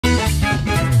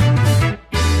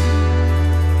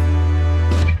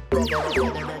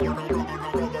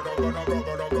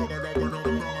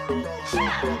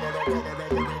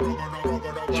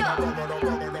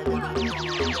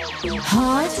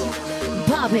Heart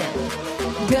popping,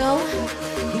 go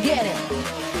get it,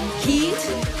 heat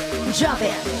drop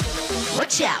it,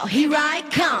 watch out, here I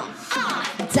come.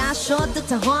 他说的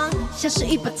弹簧像是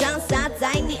一巴掌撒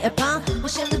在你耳旁，我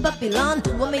像是 Babylon，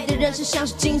 完美的人生像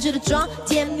是精致的妆，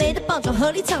甜美的包装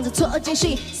盒里藏着错愕惊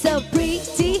喜 ，so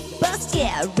pretty but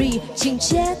scary， 亲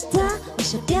切的微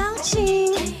笑表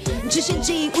情，直线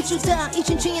记忆无助的一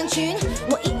群群羊群，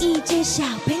我一一揭晓，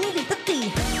陪你理到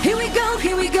底。Here we go,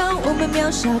 here we go， 我们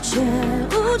渺小却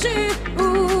无惧无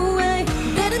畏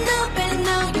 ，Better know, better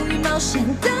know， 勇于冒险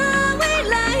的未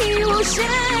来无限，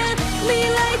你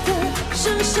来的。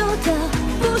 伸手的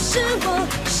不是我，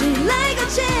谁来告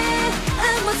诫？恶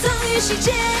魔藏于细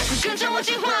节，跟着我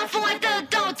进化，风爱的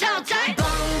都淘汰。蹦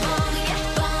蹦呀，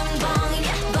蹦蹦呀，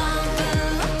蹦蹦，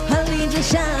华丽真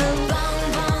相。蹦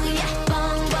蹦呀，蹦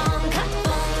蹦，看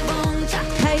蹦蹦炸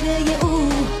开的烟雾，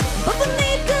包括你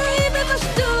的180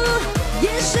度，眼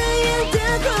神眼的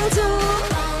光度。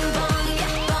蹦蹦呀，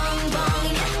蹦蹦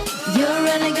呀 ，You're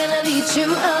running gonna lead you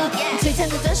up。 璀璨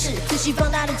的钻石，仔细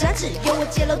放大的展示，由我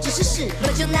揭露只是事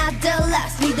 ，But you're not the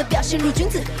last。你的表现如君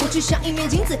子，过去像一面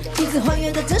镜子，镜子还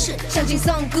原的真实，像惊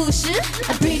悚故事。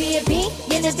I'm pretty and pink，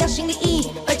 演的标新立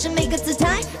异，而这每个姿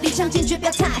态，立场坚决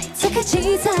表态，拆开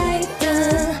七彩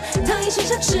灯，投影欣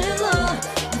赏赤裸的。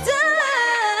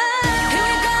Here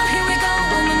we go, here we go，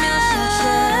 我们渺小却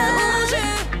无惧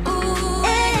无畏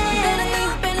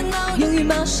 ，Better know， 勇于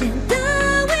冒险的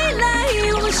未来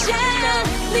无限，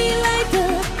你来的。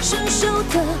 伸手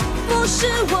的不是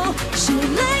我，谁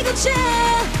来告诫？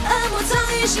恶魔藏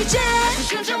于细节，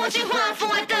跟着我进化，风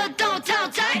爱的都淘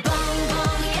汰。蹦蹦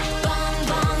呀，蹦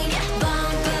蹦呀，蹦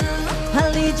蹦，华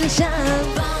丽真相。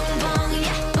蹦蹦呀，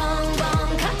蹦蹦，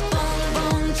看蹦蹦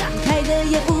炸开的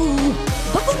烟雾，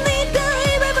包括你的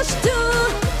180度，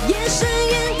眼神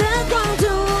眼的光度。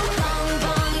蹦蹦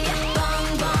呀，蹦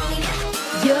蹦呀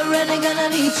 ，You're running gonna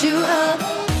lead you up，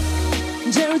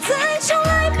 假如再重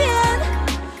来一遍。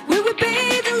 We will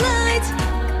be the light,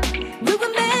 we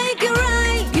will make it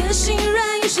right。越信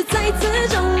任越是再次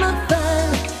找麻烦，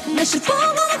那是疯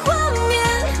狂的画面，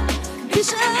变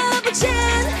视而不见。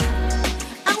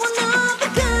I want all the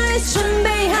guys， 准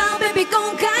备好 ，baby，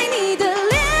 公开你的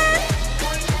脸。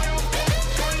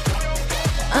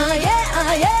Ah yeah,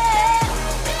 ah yeah,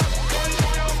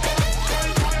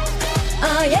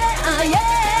 ah yeah, ah yeah。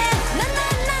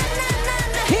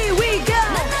 Here we go，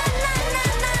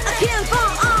 I can't fall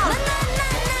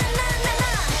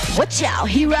off。Watch out,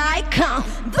 here I come！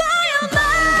 By your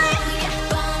mind，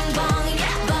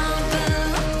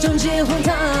 终结荒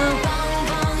唐。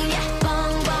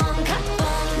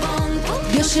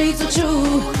有谁做主？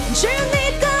只有你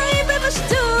的180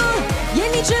度，眼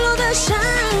里坠落的深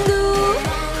度。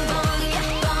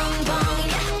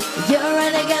You're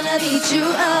running gonna lead you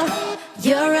up，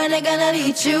 You're running gonna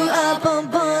lead you up， 蹦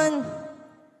蹦。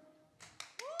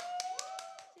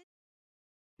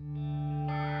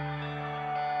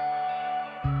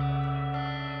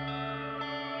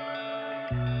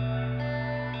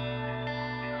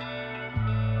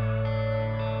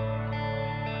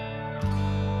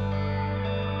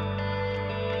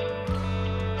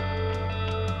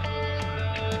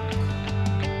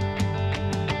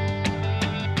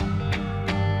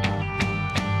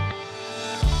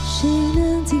 谁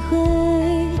能体会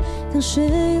当水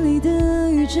里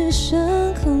的鱼只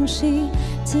剩空气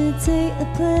 ？Today I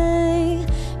play，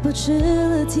 保持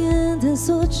了天，探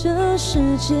索这世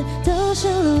界，到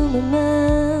前路漫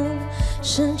漫，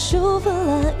闪出芬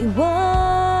兰以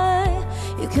外。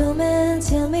You come and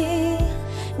tell me，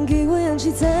 给我氧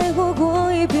气再活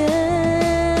过一遍。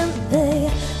Babe，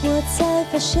 我才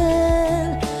发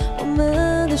现，我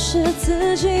们都是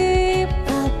自己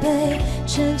宝贝。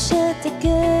 真切的给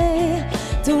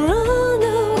 ，Don't run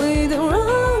away， Don't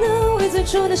run away， 最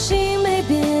初的心没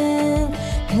变。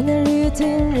看那日月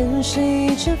天，任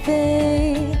谁全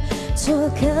飞，错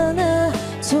看那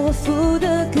错付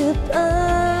的 goodbye。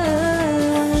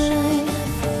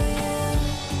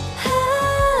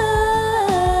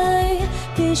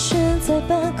别悬在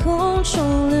半空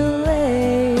中流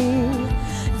泪。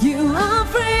You are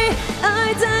free，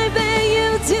 I dive in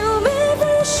you to me，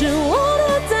 是我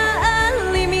的答案。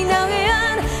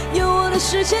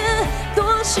 时间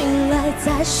多醒来，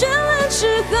在绚烂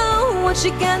之后，我只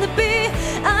敢的比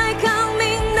爱抗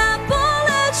命，打破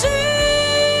了局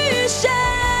限，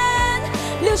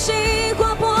流星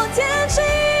划破天际，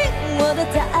我的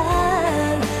答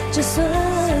案，就算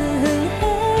很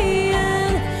黑暗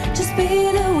 ，Just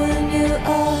be the one you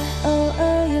are， 偶尔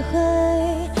也会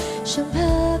像爬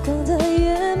光的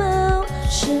野猫，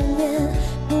失眠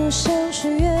不想取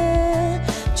悦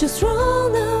 ，Just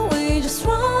run away， Just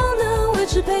run away。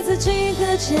 只陪自己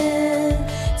现，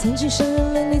曾经伤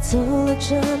人了你走了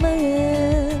这么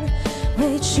远，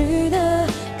委屈的、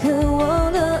渴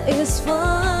望的 is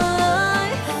fine。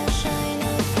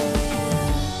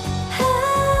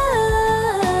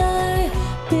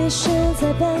别陷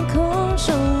在半空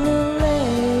中流泪。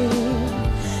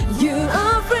You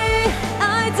are free，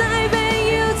 I die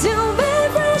baby you to be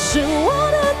free， 是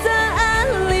我的答案。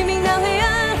黎明到黑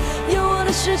暗，有我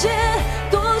的世界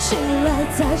多晴朗，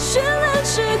在绚烂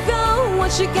之后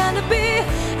 ，What you gonna be？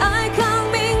 I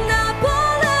coming， 打破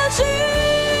了局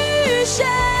限，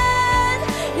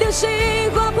流星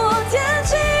划破天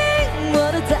际，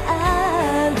我的答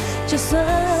案，就算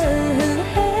很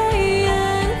黑暗。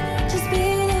Just be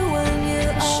the one you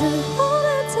are。是我的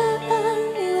答案，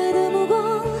你来的目光，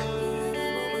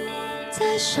在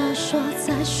闪烁，在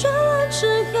绚烂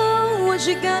之后 ，What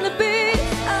you gonna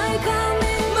be？I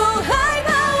coming， 不害怕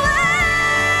危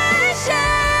险，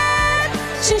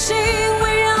星星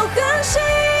围绕恒星，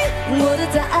我的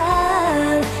答案。